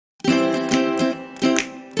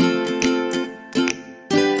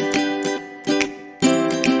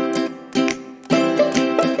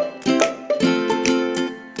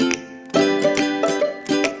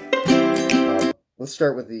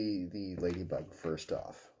start with the ladybug first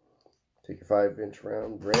off. Take your 5-inch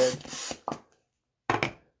round red,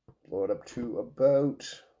 blow it up to about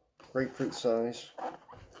grapefruit size.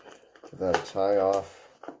 Give that a tie off.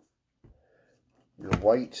 Your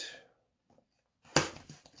white.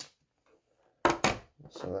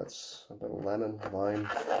 So that's a bit of lemon, lime.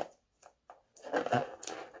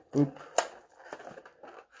 Boop.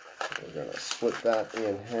 We're going to split that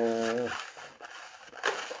in half.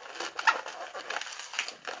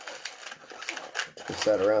 Twist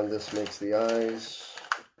that around. This makes the eyes.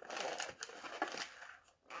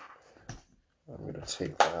 I'm going to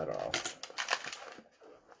take that off.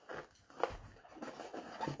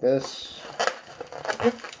 Take this.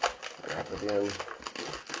 Wrap it in.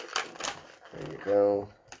 There you go.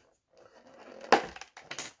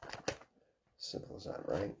 Simple as that,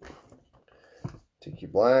 right? Take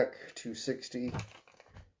your black, 260,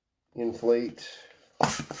 inflate.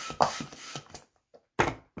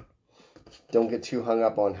 Don't get too hung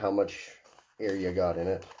up on how much air you got in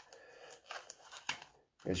it,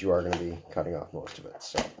 as you are going to be cutting off most of it.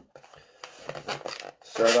 So,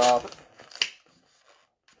 start off,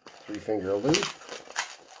 3-finger loop.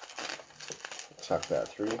 Tuck that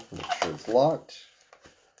through, make sure it's locked.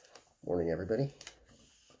 Morning, everybody.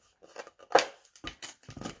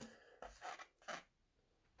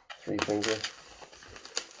 Three-finger,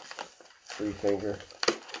 3-finger.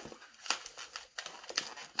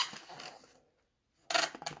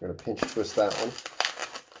 I'm going to pinch twist that one.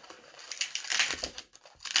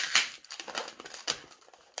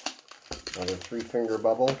 Another 3-finger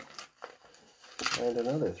bubble, and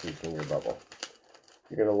another 3-finger bubble.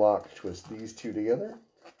 You're going to lock twist these two together.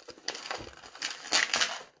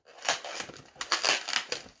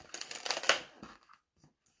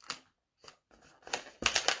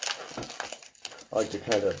 I like to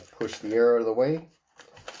kind of push the air out of the way.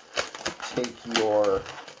 Take your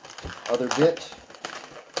other bit,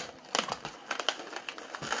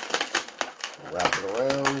 wrap it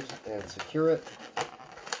around and secure it.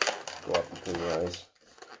 Go up between your eyes.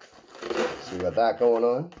 So you got that going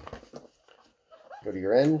on. Go to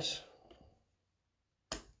your end.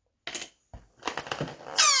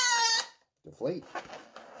 Deflate.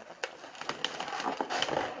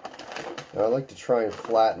 Now I like to try and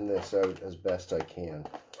flatten this out as best I can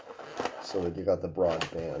so that you got the broad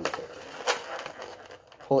band there.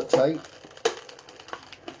 Pull it tight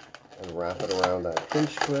and wrap it around that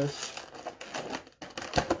pinch twist.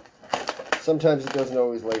 Sometimes it doesn't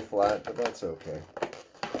always lay flat, but that's okay.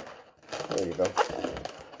 There you go.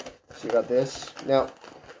 So you got this. Now,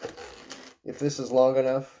 if this is long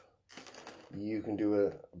enough, you can do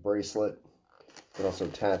a bracelet. You can also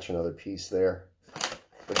attach another piece there.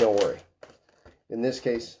 But don't worry. In this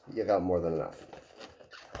case, you got more than enough.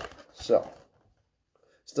 So,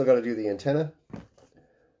 still got to do the antenna.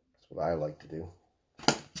 That's what I like to do.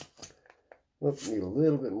 Oops, need a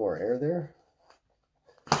little bit more air there.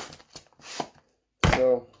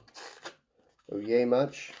 So, oh yay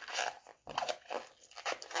much.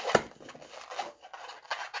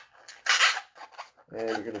 And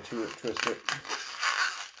you're going to twist it.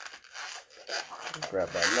 Grab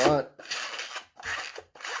that knot.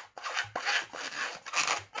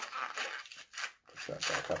 Push that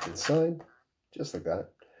back up inside, just like that.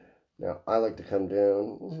 Now, I like to come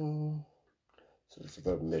down, so it's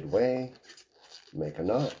about midway, make a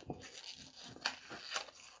knot.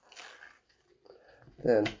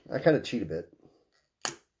 Then, I kind of cheat a bit.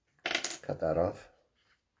 Cut that off.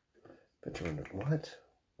 But you're wondering, what?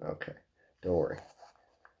 Okay, don't worry.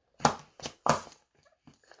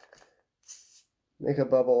 Make a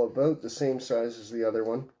bubble about the same size as the other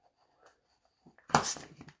one.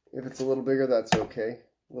 If it's a little bigger, that's okay.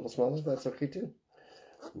 A little smaller, that's okay too.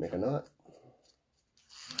 Make a knot.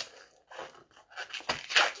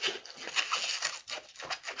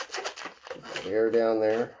 Put air down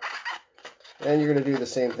there. And you're going to do the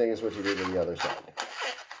same thing as what you did to the other side.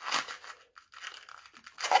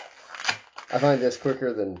 I find this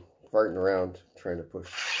quicker than farting around trying to push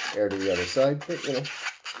air to the other side, but you know,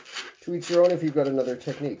 to each your own if you've got another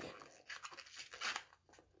technique.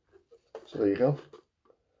 So there you go.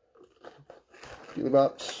 Feely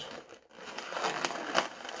bops.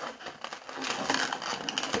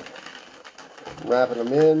 Wrapping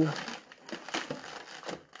them in.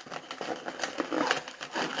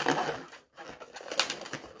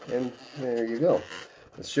 And there you go.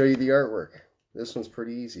 Let's show you the artwork. This one's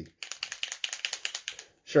pretty easy.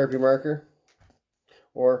 Sharpie marker,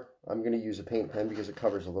 or I'm going to use a paint pen because it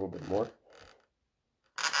covers a little bit more.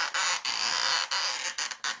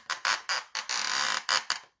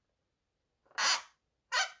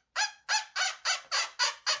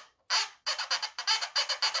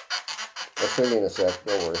 I'll show you in a sec,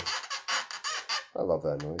 don't worry. I love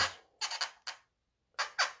that noise.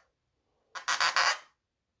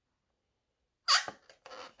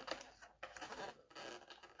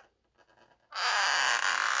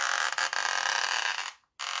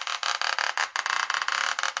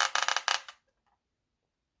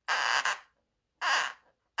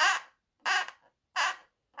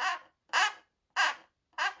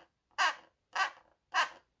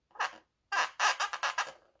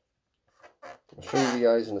 I'll show you the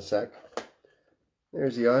eyes in a sec.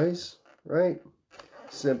 There's the eyes, right?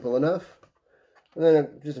 Simple enough. And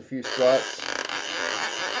then just a few spots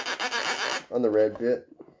on the red bit.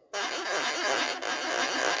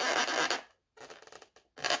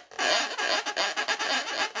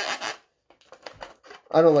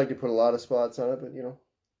 I don't like to put a lot of spots on it, but you know.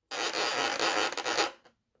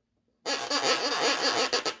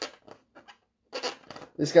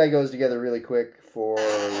 This guy goes together really quick for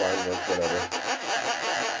line work, whatever.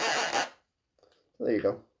 There you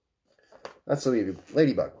go. That's the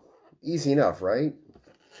ladybug. Easy enough, right?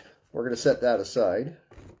 We're going to set that aside.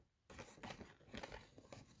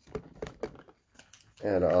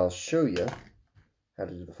 And I'll show you how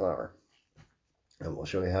to do the flower. And we'll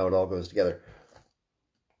show you how it all goes together.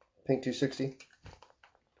 Pink 260.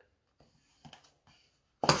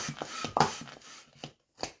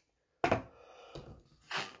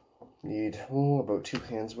 Need about 2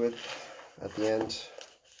 hands width at the end.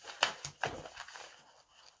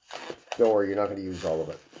 Don't worry, you're not going to use all of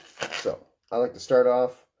it. So I like to start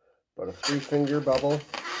off about a 3-finger bubble and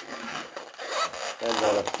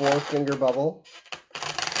then a 4-finger bubble.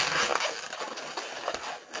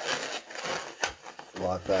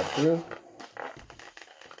 Lock that through.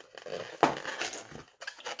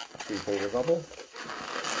 3-finger bubble,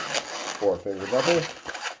 4-finger bubble.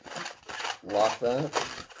 Lock that.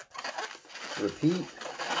 Repeat.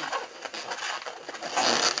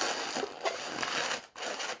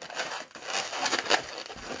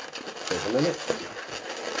 Take a minute.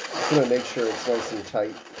 I'm going to make sure it's nice and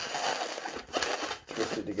tight.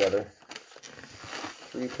 Twisted together.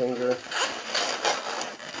 3-finger.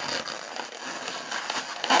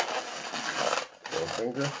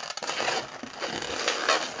 4-finger.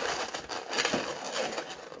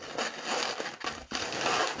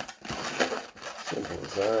 Simple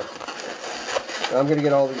as that. Now I'm going to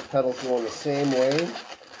get all these petals going the same way,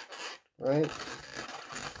 right?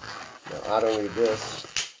 Now I don't need this.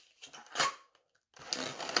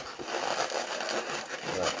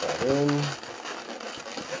 Wrap that in.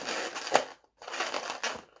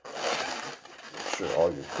 Make sure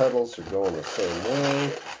all your petals are going the same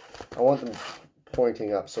way. I want them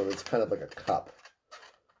pointing up so it's kind of like a cup.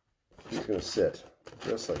 It's going to sit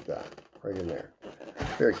just like that, right in there.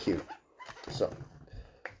 Very cute. So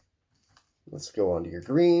let's go on to your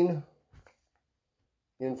green.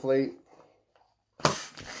 Inflate.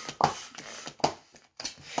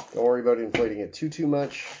 Don't worry about inflating it too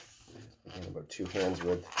much. Again, about 2 hands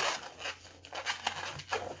width.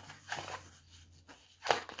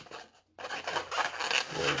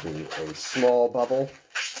 We'll do a small bubble.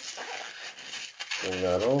 Bring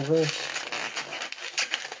that over.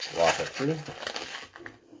 Lock it through.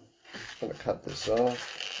 I'm going to cut this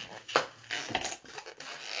off.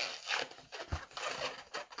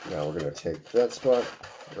 Now we're going to take that spot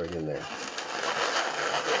right in there.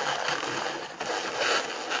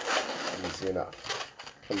 Easy enough.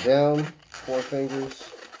 Come down, 4 fingers.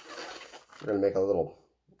 We're going to make a little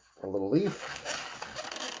leaf.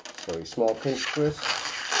 So a small pinch twist.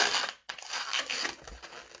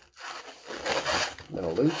 Then a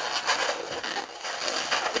loop.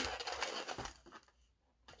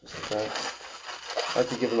 Just like that. I like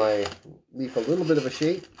to give my leaf a little bit of a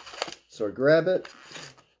shape. So I grab it.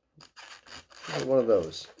 One of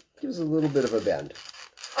those. Gives a little bit of a bend.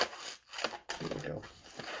 There we go.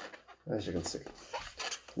 As you can see.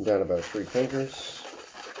 Come down about 3 fingers.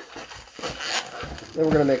 Then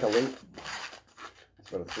we're going to make a loop. It's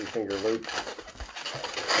about a 3-finger loop.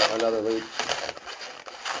 Another loop.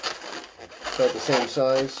 About the same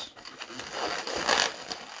size.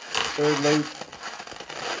 3rd loop.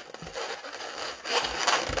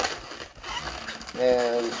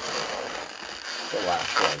 And the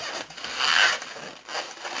last one.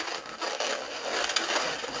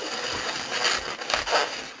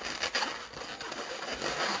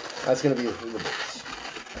 That's going to be the base.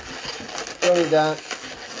 Don't need that.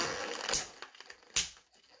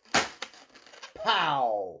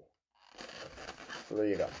 Pow! So there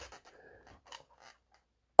you go.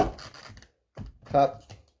 Cup,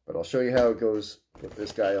 but I'll show you how it goes with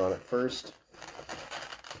this guy on it first.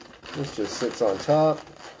 This just sits on top.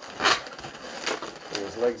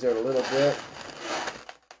 There's legs out a little bit.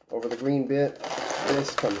 Over the green bit.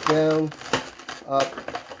 This comes down, up,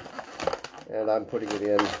 and I'm putting it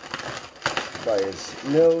in by his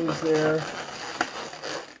nose there.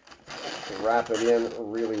 To wrap it in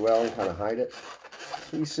really well and kind of hide it.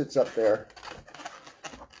 So he sits up there.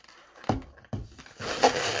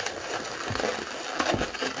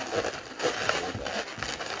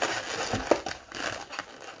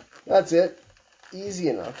 That's it. Easy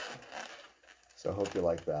enough. So I hope you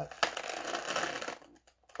like that.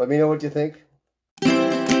 Let me know what you think.